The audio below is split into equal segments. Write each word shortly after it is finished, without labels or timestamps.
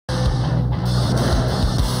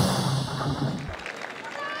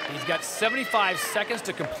got 75 seconds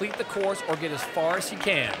to complete the course or get as far as he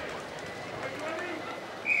can.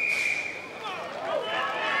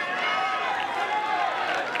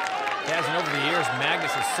 As and over the years,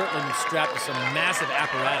 Magnus has certainly been strapped to some massive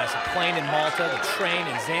apparatus, a plane in Malta, the train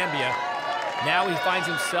in Zambia. Now he finds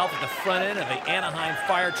himself at the front end of the Anaheim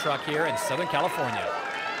fire truck here in Southern California.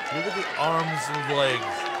 Look at the arms and legs.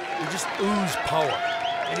 They just ooze power.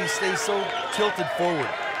 And he stays so tilted forward.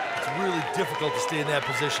 It's really difficult to stay in that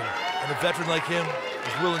position. And a veteran like him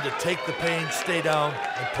is willing to take the pain, stay down,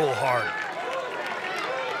 and pull hard.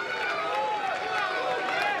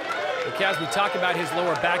 As we talk about his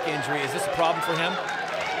lower back injury, is this a problem for him?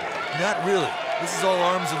 Not really. This is all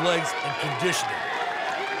arms and legs and conditioning.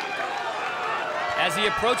 As he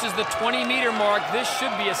approaches the 20-meter mark, this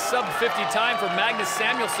should be a sub-50 time for Magnus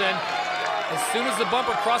Samuelsson. As soon as the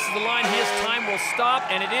bumper crosses the line, his time will stop,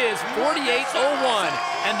 and it is 48:01,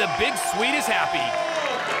 and the Big Swede is happy.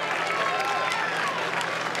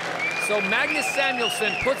 So Magnus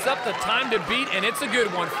Samuelsson puts up the time to beat, and it's a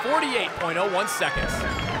good one, 48.01 seconds.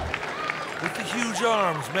 With the huge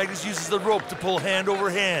arms, Magnus uses the rope to pull hand over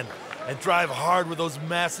hand and drive hard with those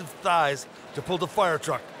massive thighs to pull the fire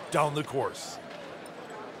truck down the course.